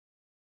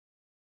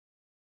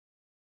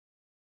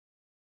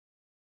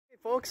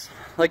Folks,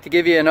 I'd like to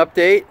give you an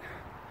update,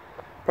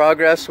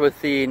 progress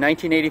with the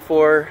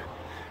 1984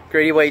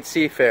 Grady White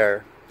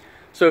Seafarer.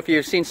 So if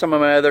you've seen some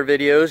of my other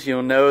videos,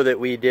 you'll know that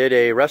we did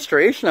a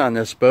restoration on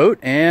this boat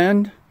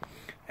and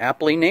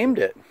aptly named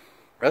it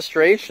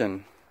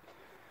Restoration.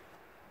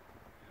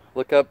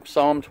 Look up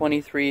Psalm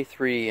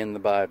 23:3 in the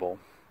Bible.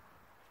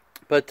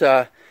 But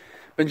I've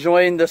been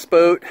enjoying this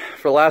boat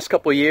for the last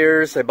couple of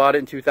years. I bought it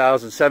in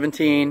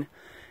 2017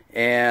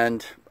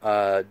 and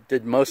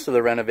did most of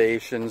the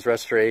renovations,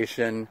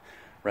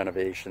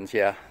 renovations,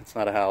 yeah, it's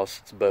not a house,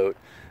 it's a boat,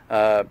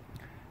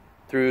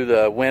 through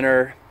the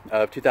winter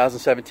of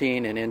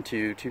 2017 and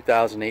into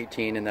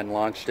 2018, and then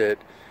launched it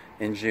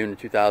in June of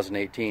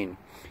 2018.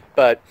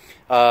 But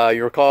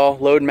you recall,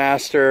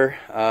 Loadmaster,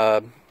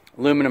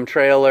 aluminum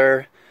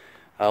trailer,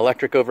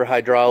 electric over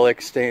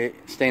hydraulic,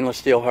 stainless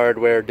steel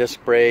hardware,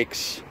 disc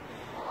brakes,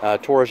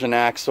 torsion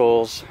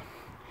axles.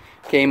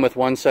 Came with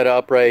one set of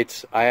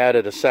uprights. I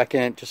added a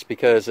second just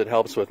because it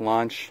helps with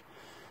launch.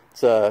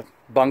 It's a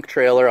bunk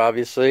trailer,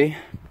 obviously.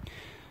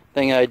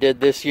 Thing I did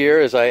this year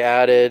is I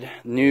added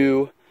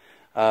new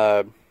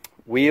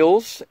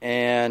wheels,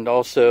 and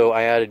also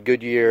I added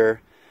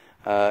Goodyear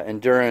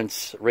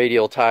Endurance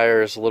radial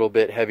tires, a little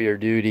bit heavier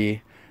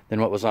duty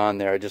than what was on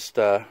there. I just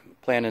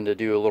planning to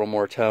do a little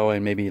more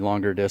towing, maybe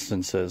longer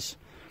distances.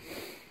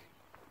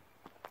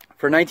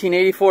 For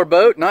 1984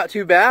 boat, not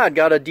too bad.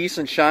 Got a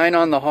decent shine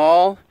on the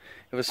hull.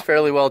 It was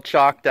fairly well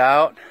chalked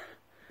out.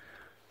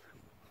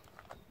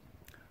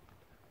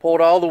 Pulled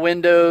all the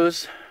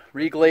windows,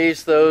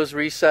 reglazed those,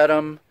 reset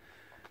them.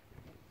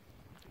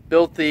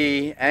 Built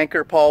the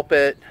anchor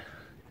pulpit,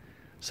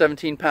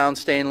 17-pound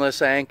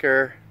stainless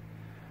anchor.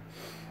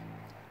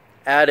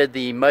 Added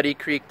the Muddy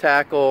Creek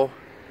tackle,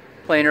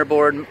 planer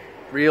board,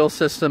 reel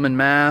system and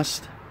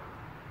mast.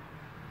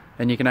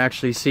 And you can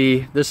actually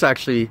see, this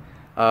actually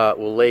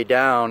will lay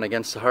down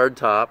against the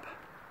hardtop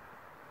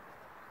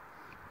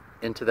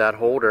into that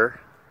holder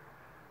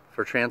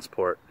for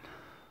transport.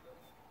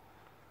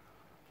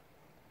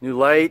 New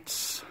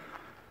lights,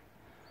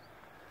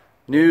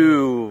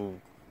 new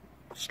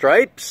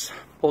stripes,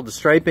 pulled the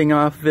striping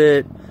off of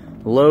it,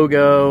 the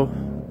logo,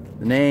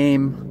 the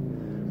name,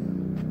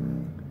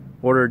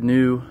 ordered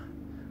new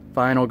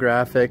vinyl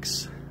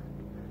graphics.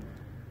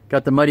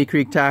 Got the Muddy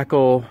Creek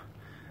tackle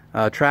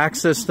track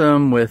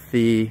system with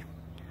the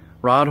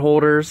rod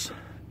holders,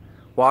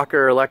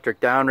 Walker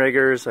electric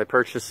downriggers. I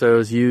purchased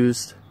those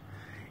used.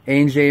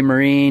 A&J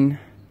Marine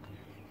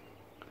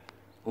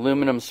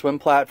aluminum swim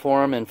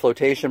platform and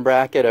flotation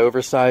bracket. I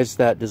oversized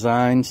that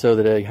design so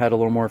that it had a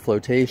little more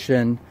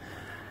flotation.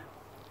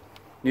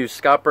 New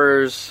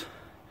scuppers,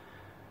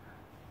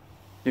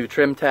 new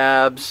trim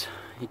tabs.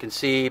 You can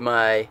see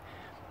my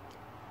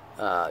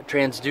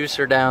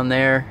transducer down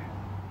there,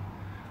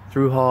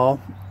 through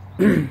hull.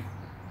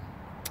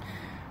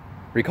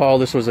 Recall,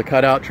 this was a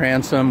cutout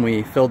transom.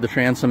 We filled the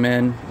transom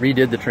in,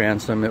 redid the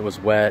transom, it was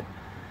wet.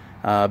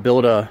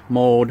 Built a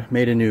mold,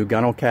 made a new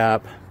gunnel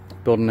cap,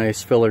 built a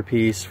nice filler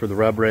piece for the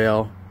rub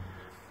rail.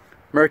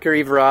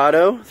 Mercury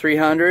Verado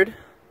 300,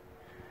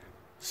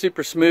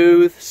 super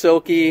smooth,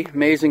 silky,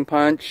 amazing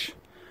punch.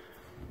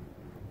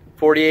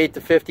 48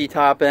 to 50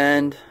 top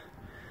end,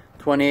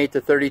 28 to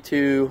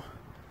 32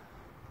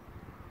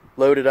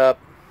 loaded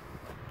up,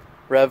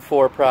 Rev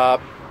 4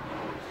 prop,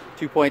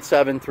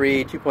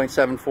 2.73,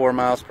 2.74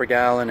 miles per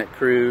gallon at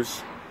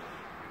cruise.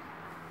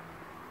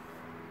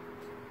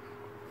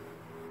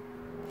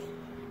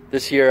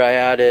 This year I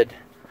added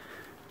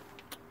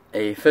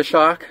a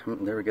fishhawk.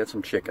 There we get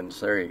some chickens.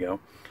 There you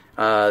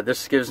go.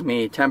 This gives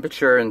me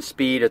temperature and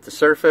speed at the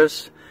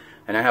surface,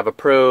 and I have a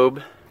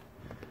probe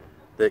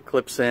that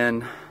clips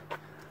in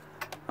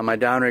on my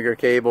downrigger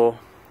cable,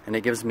 and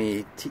it gives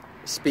me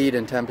speed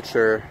and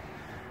temperature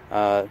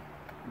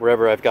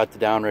wherever I've got the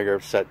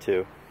downrigger set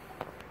to.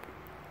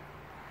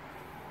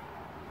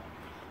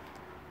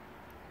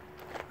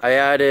 I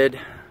added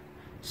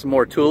some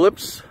more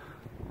tulips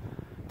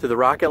to the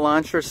rocket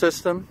launcher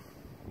system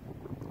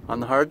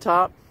on the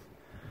hardtop.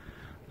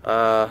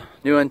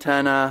 New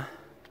antenna,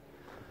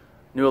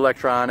 new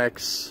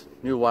electronics,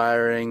 new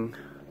wiring.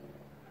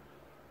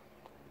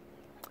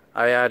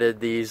 I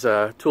added these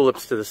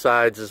tulips to the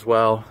sides as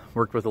well.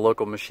 Worked with a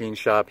local machine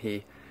shop.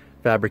 He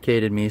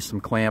fabricated me some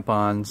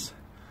clamp-ons.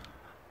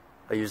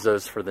 I use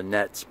those for the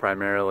nets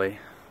primarily.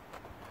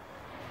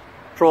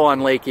 Patrol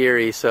on Lake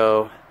Erie,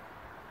 so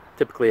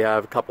typically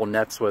have a couple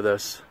nets with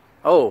us.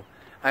 Oh,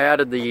 I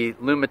added the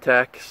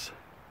Lumatex,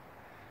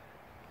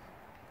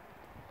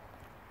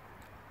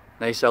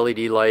 nice LED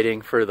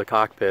lighting for the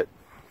cockpit.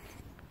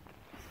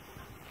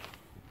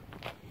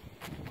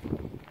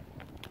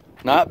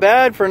 Not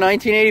bad for a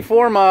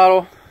 1984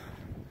 model.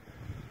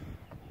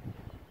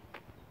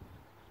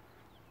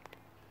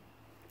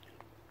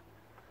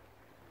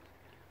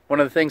 One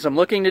of the things I'm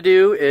looking to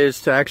do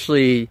is to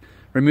actually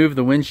remove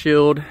the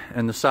windshield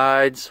and the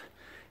sides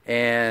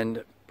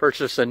and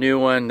purchase a new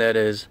one that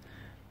is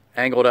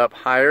angled up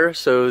higher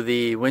so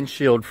the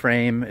windshield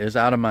frame is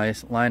out of my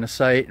line of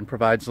sight and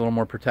provides a little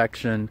more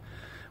protection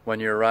when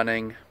you're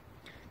running.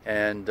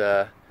 And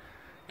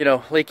you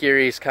know, Lake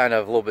Erie's kind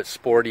of a little bit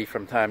sporty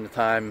from time to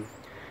time.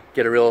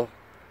 Get a real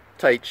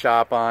tight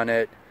chop on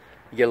it.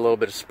 You get a little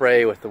bit of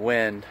spray with the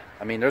wind.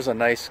 I mean, there's a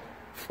nice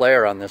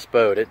flare on this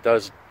boat. It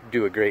does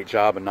do a great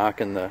job of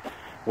knocking the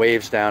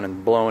waves down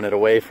and blowing it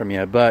away from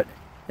you, but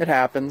it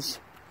happens.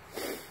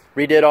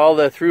 Redid all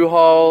the through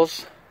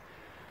hulls,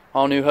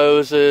 all new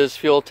hoses,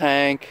 fuel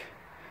tank,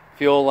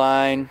 fuel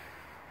line.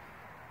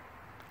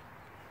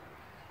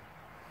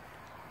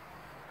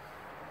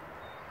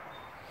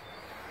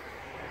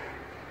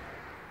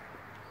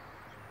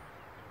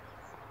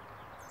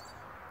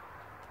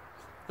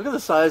 Look at the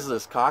size of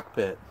this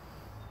cockpit.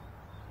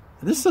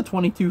 This is a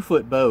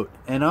 22-foot boat,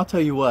 and I'll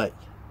tell you what,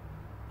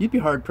 you'd be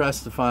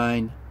hard-pressed to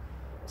find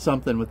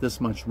something with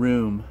this much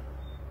room.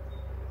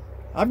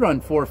 I've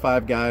run 4 or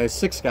 5 guys,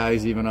 6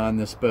 guys even on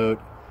this boat.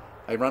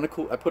 I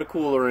put a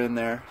cooler in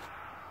there,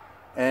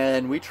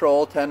 and we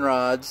troll 10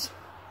 rods,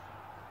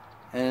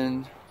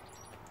 and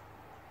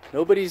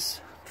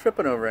nobody's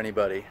tripping over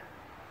anybody.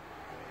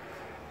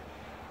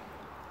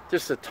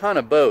 Just a ton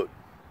of boat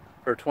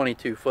for a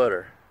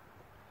 22-footer.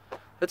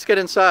 Let's get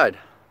inside.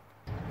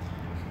 All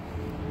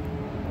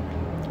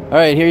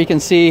right, here you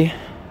can see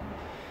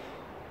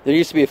there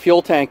used to be a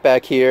fuel tank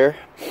back here.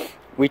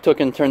 We took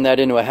and turned that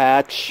into a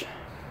hatch.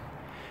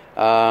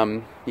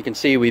 You can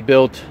see we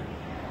built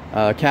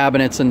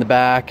cabinets in the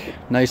back.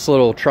 Nice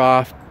little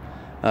trough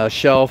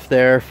shelf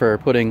there for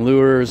putting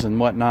lures and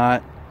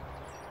whatnot.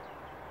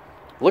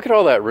 Look at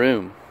all that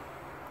room.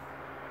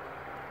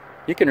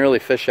 You can really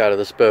fish out of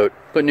this boat.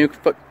 Put new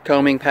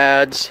combing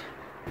pads.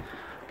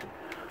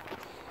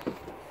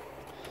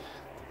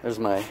 There's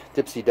my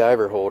Dipsy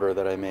diver holder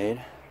that I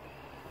made.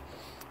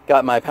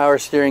 Got my power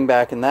steering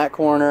back in that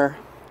corner.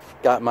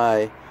 Got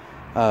my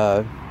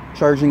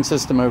charging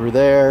system over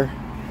there.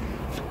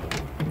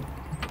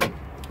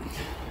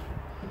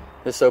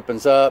 This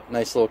opens up,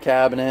 nice little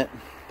cabinet.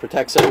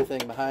 Protects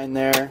everything behind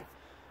there.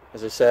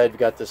 As I said, you've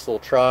got this little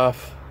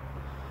trough.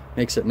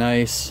 Makes it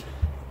nice.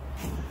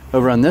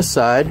 Over on this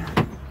side,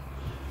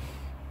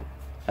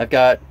 I've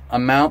got a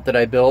mount that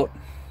I built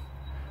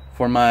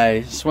for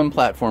my swim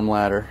platform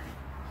ladder.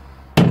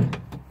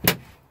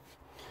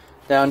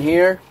 Down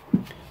here,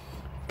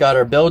 got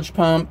our bilge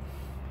pump,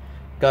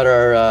 got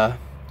our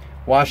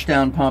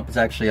washdown pump. It's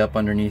actually up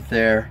underneath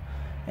there,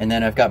 and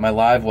then I've got my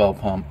live well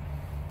pump,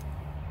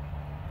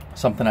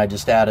 something I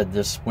just added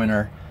this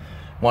winter.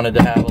 Wanted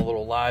to have a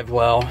little live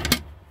well,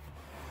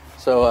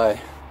 so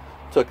I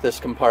took this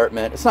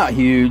compartment. It's not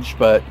huge,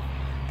 but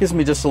gives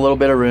me just a little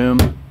bit of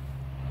room.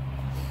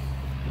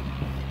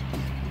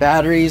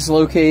 Batteries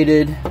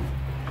located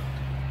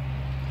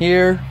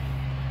here.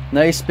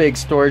 Nice big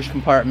storage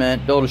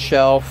compartment. Build a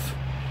shelf,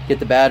 get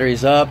the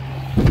batteries up.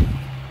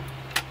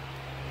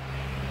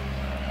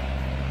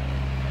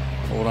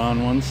 Hold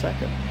on 1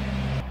 second.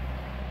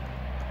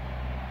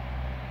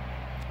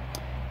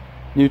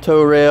 New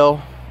tow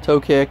rail, tow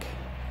kick.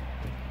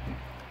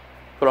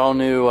 Put all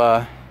new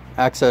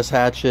access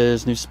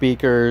hatches, new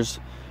speakers,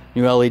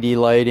 new LED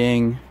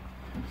lighting.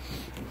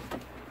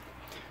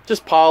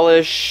 Just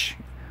polish,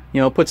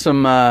 you know, put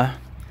some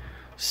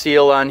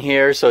seal on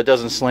here so it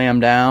doesn't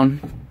slam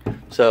down.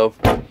 So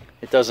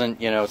it doesn't,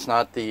 you know, it's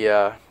not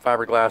the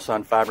fiberglass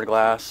on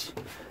fiberglass.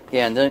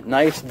 Yeah, and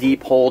nice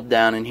deep hold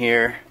down in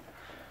here.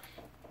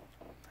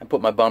 I put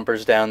my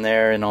bumpers down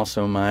there and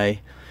also my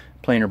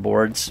planer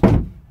boards.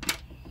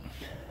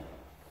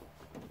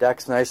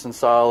 Deck's nice and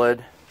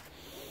solid.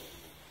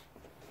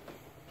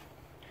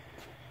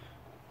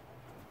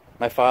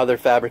 My father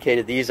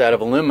fabricated these out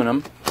of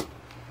aluminum.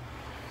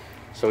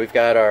 So we've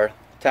got our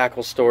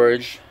tackle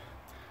storage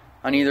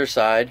on either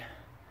side.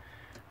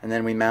 And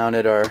then we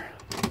mounted our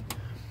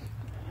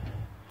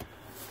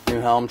new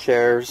helm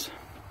chairs,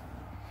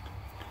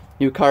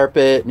 new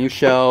carpet, new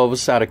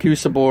shelves out of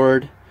Cusa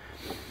board,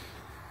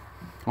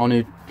 all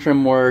new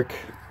trim work.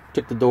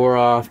 Took the door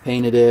off,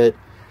 painted it.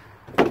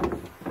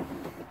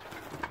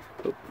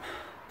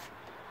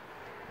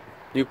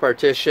 New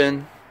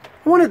partition.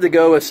 I wanted to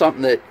go with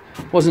something that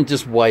wasn't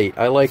just white.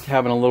 I liked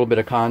having a little bit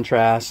of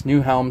contrast.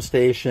 New helm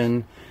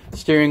station,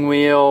 steering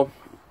wheel,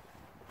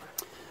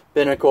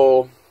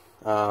 binnacle,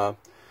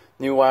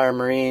 new wire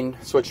marine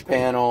switch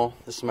panel.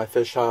 This is my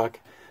fish hawk.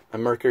 My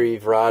Mercury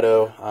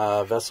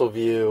Verado vessel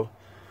view,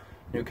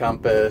 new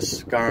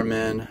compass,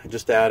 Garmin. I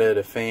just added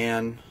a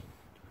fan,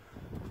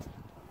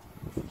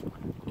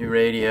 new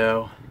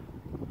radio,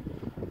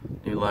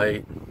 new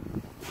light.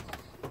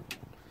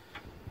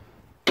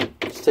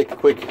 Let's take a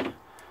quick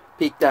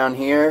peek down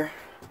here.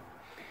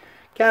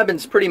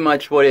 Cabin's pretty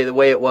much the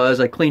way it was.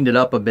 I cleaned it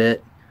up a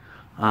bit.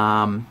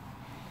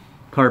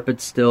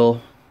 Carpet's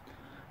still,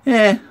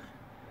 I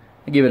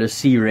give it a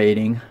C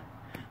rating.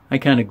 I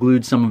kind of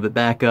glued some of it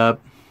back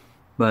up.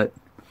 But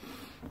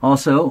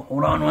also,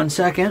 hold on 1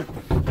 second.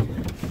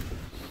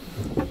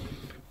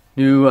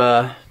 New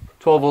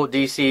 12-volt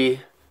DC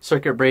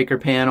circuit breaker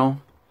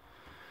panel.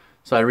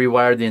 So I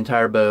rewired the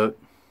entire boat.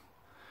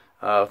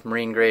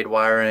 Marine grade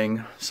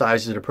wiring,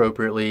 sized it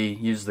appropriately,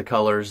 used the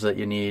colors that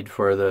you need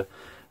for the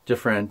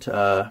different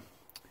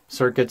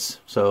circuits,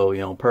 so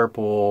you know,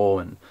 purple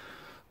and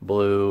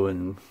blue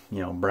and you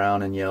know,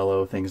 brown and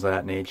yellow, things of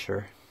that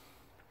nature.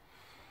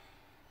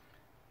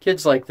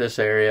 Kids like this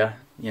area,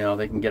 you know,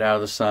 they can get out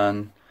of the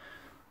sun.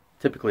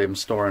 Typically I'm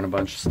storing a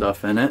bunch of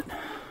stuff in it.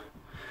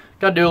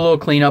 Got to do a little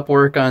cleanup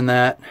work on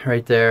that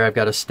right there. I've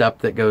got a step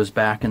that goes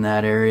back in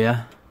that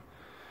area.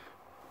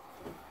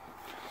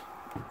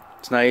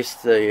 It's nice,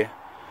 the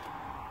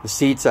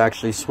seats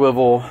actually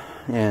swivel,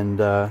 and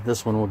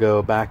this one will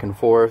go back and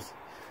forth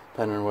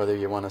depending on whether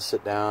you want to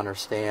sit down or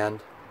stand.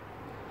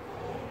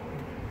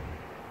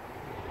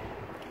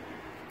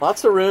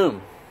 Lots of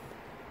room.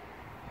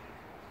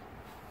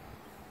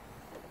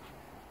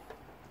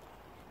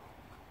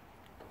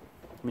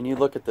 I mean, you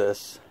look at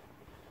this,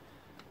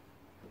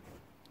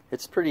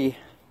 it's pretty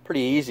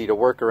easy to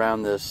work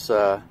around this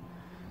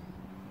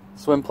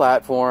swim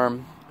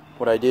platform.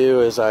 What I do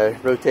is I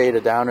rotate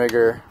a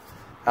downrigger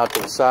out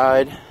to the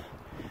side,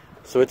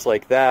 so it's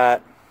like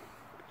that.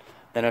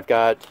 Then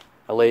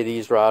I lay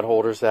these rod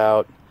holders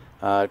out.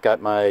 I've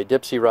got my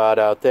dipsy rod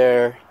out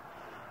there,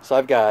 so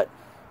I've got,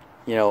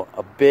 you know,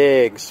 a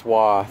big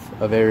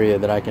swath of area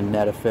that I can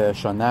net a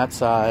fish on that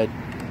side,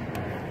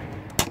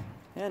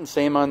 and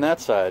same on that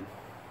side.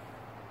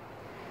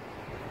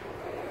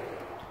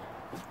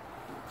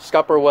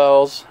 Scupper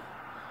wells,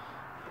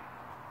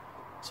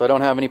 so I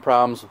don't have any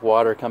problems with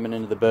water coming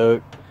into the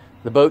boat.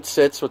 The boat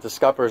sits with the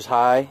scuppers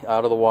high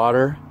out of the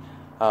water,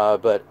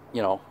 but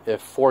you know, if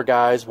 4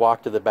 guys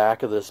walk to the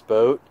back of this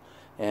boat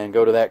and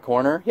go to that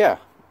corner, yeah,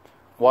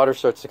 water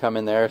starts to come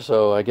in there,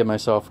 so I give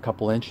myself a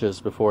couple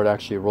inches before it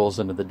actually rolls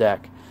into the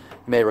deck.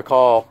 You may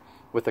recall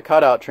with the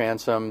cutout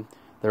transom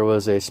there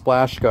was a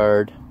splash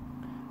guard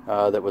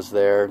that was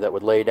there that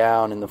would lay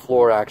down, and the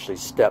floor actually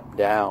stepped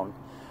down.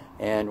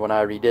 And when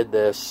I redid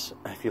this,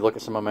 if you look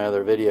at some of my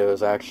other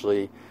videos, I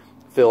actually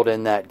filled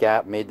in that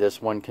gap, made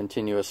this one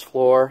continuous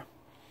floor,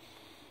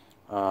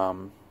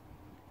 so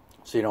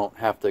you don't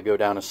have to go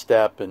down a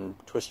step and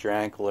twist your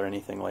ankle or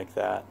anything like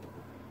that.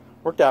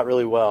 Worked out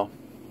really well.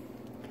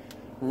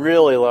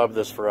 Really love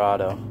this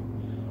Verado.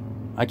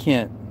 I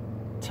can't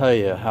tell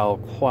you how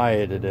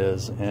quiet it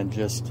is, and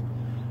just,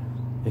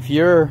 if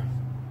you're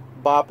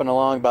bopping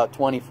along about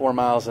 24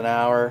 miles an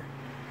hour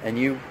and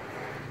you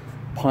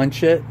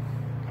punch it,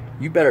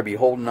 you better be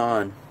holding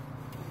on.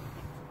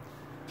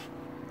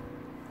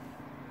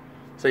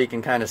 So you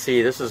can kind of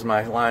see, this is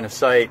my line of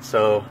sight,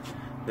 so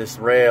this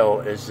rail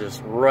is just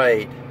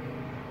right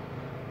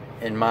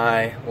in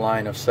my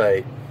line of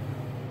sight.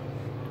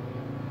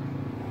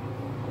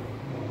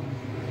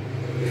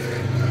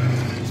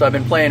 So I've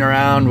been playing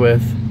around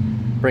with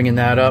bringing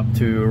that up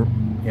to,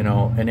 you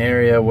know, an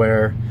area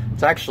where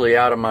it's actually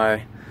out of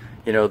my,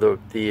 you know,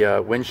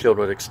 the windshield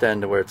would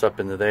extend to where it's up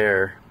into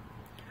there,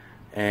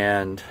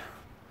 and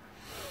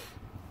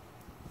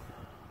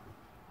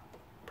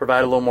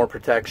provide a little more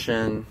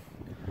protection,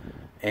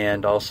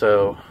 and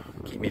also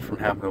keep me from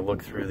having to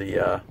look through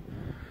the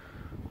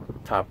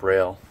top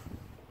rail.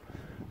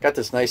 Got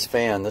this nice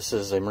fan. This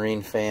is a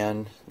marine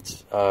fan.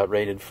 It's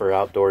rated for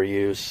outdoor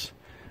use.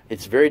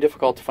 It's very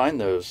difficult to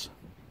find those.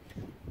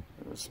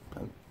 It was,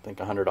 I think,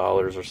 $100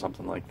 or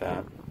something like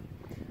that.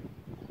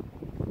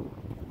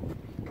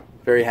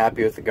 Very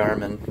happy with the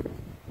Garmin.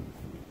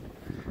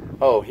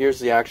 Oh, here's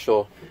the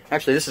actually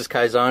this is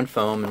Kaizen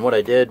foam, and what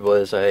I did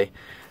was I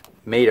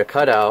made a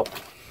cutout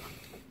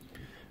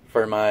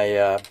for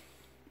my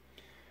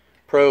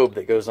probe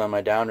that goes on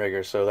my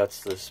downrigger. So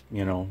that's this,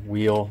 you know,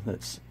 wheel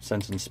that's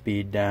sensing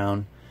speed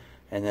down,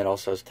 and it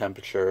also has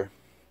temperature.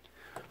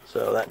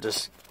 So that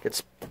just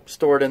gets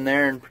stored in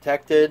there and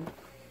protected.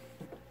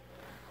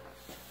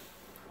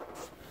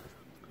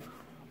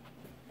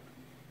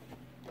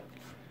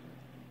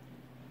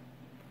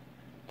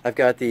 I've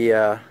got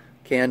the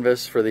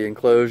canvas for the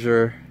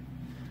enclosure.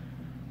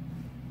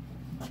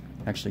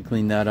 Actually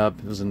cleaned that up.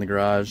 It was in the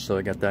garage, so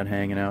I got that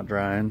hanging out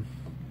drying.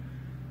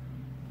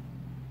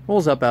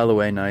 Rolls up out of the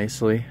way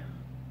nicely.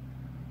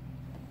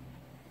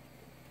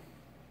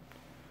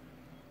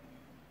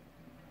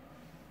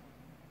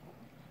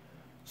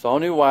 So all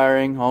new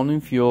wiring, all new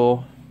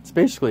fuel. It's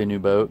basically a new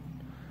boat.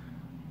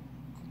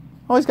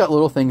 Always got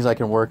little things I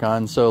can work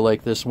on. So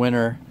like this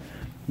winter,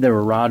 there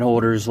were rod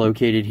holders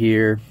located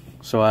here,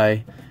 so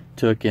I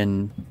took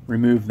and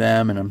removed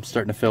them, and I'm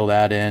starting to fill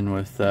that in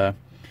with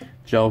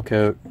gel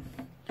coat,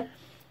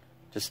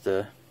 just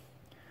to,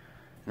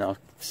 you know,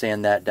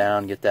 sand that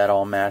down, get that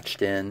all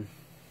matched in.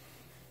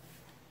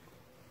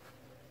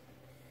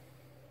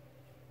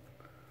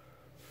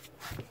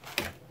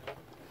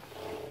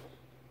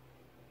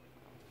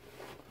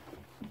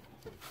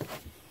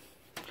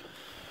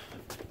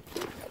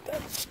 Got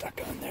that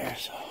stuck on there,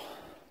 so.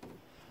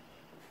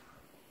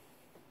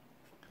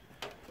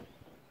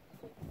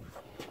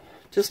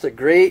 Just a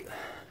great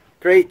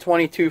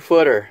 22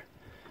 footer.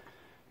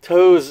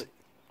 Tows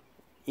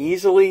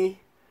easily.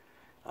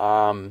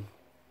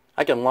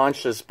 I can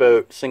launch this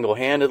boat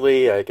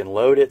single-handedly. I can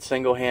load it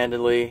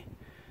single-handedly,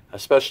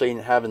 especially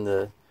having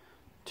the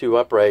 2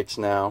 uprights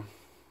now.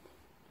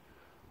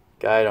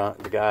 Guide on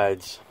the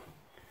guides,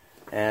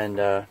 and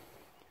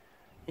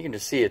you You can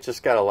just see it's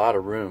just got a lot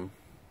of room.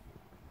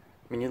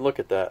 I mean, you look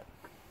at that.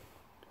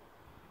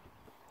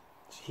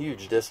 It's a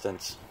huge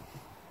distance.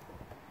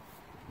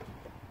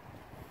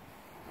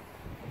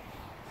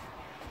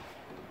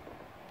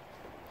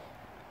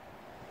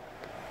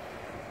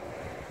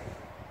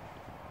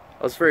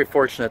 I was very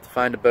fortunate to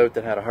find a boat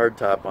that had a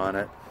hardtop on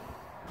it.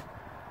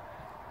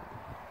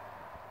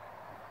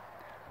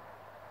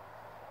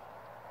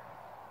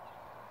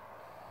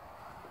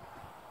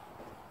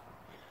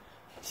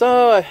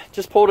 So I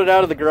just pulled it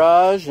out of the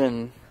garage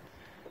and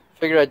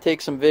figured I'd take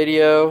some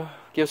video,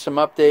 give some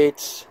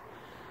updates.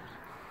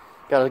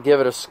 Got to give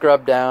it a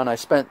scrub down. I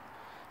spent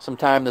some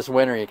time this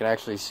winter. You can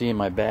actually see in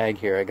my bag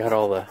here, I got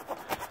all the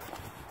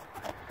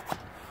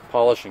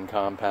polishing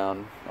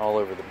compound all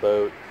over the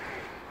boat.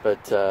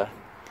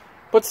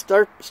 But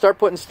start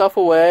putting stuff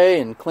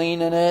away and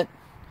cleaning it,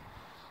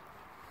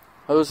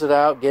 hose it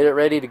out, get it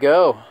ready to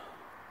go.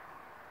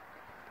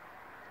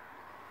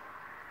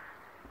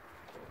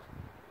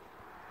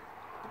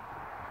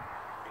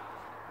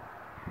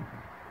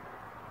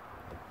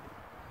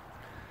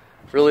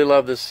 Really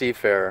love this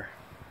Seafarer.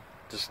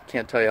 Just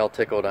can't tell you how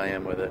tickled I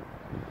am with it.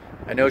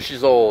 I know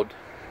she's old,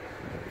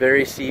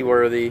 very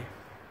seaworthy,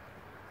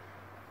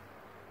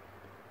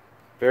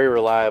 very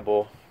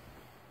reliable.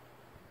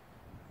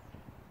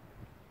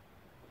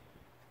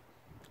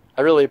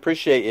 I really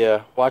appreciate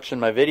you watching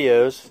my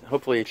videos.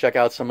 Hopefully you check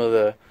out some of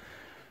the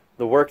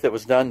work that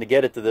was done to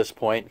get it to this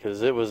point,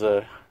 because it was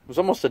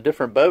almost a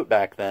different boat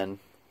back then,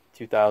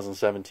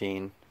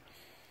 2017.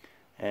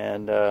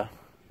 And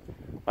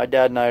my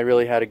dad and I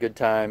really had a good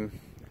time.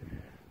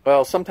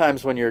 Well,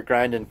 sometimes when you're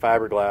grinding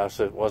fiberglass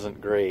it wasn't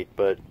great,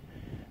 but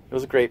it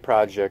was a great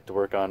project to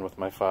work on with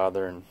my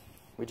father, and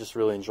we just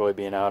really enjoy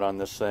being out on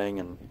this thing,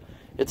 and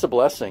it's a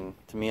blessing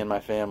to me and my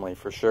family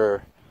for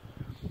sure.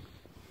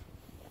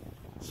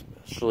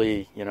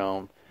 Especially, you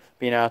know,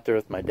 being out there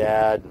with my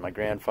dad and my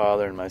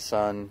grandfather and my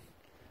son.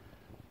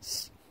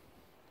 It's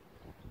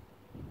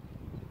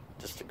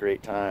just a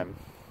great time.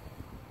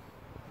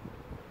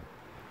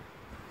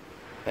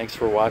 Thanks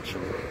for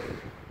watching.